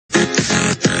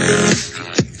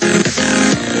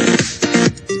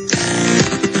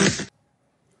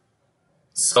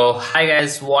So hi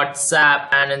guys, what's up?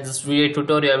 And in this video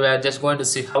tutorial we are just going to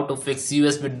see how to fix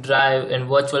USB drive in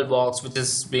VirtualBox which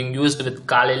is being used with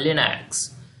Kali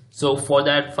Linux. So for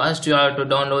that, first you have to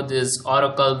download this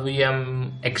Oracle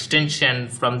VM extension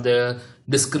from the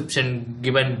description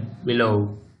given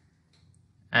below.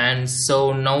 And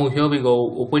so now here we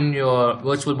go. Open your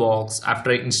VirtualBox.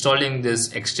 After installing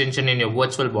this extension in your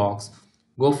VirtualBox,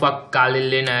 go for Kali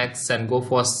Linux and go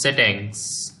for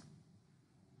settings.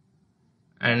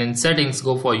 And in settings,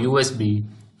 go for USB.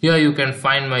 Here you can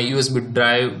find my USB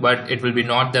drive, but it will be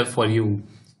not there for you.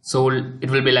 So it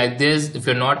will be like this. If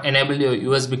you're not enable your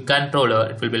USB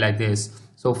controller, it will be like this.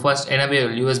 So first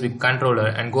enable USB controller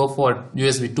and go for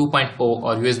USB 2.0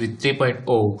 or USB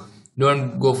 3.0.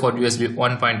 Don't go for USB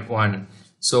 1.1.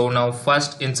 So now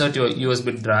first insert your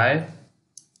USB drive.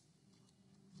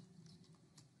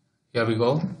 Here we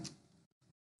go.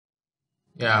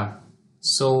 Yeah.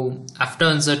 So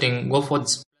after inserting, go for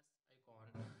this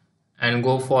icon and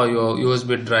go for your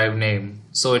USB drive name.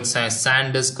 So it's a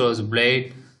SanDisk Close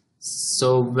Blade.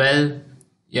 So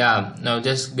yeah, now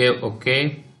just give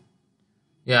OK.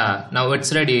 Yeah, now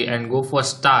it's ready, and go for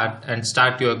start and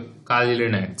start your Kali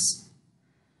Linux.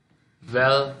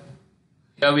 Well,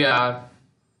 here we are,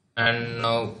 and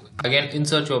now again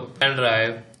insert your pen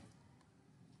drive.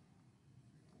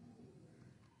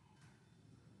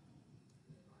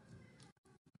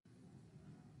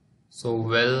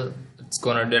 So it's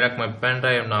gonna direct my pen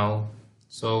drive now.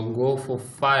 So go for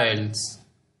files,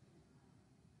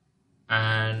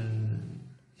 and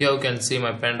here you can see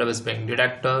my pen drive is being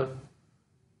detected,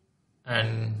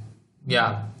 and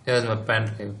yeah, here's my pen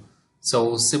drive.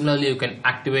 So similarly you can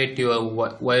activate your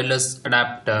wireless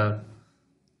adapter.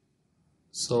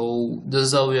 So this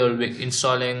is how we will be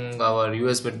installing our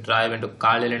USB drive into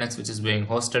Kali Linux, which is being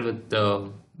hosted with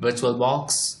the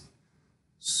VirtualBox.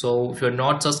 So if you're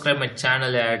not subscribed my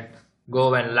channel yet,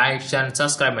 go and like, share and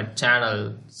subscribe my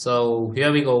channel. So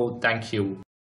here we go. Thank you.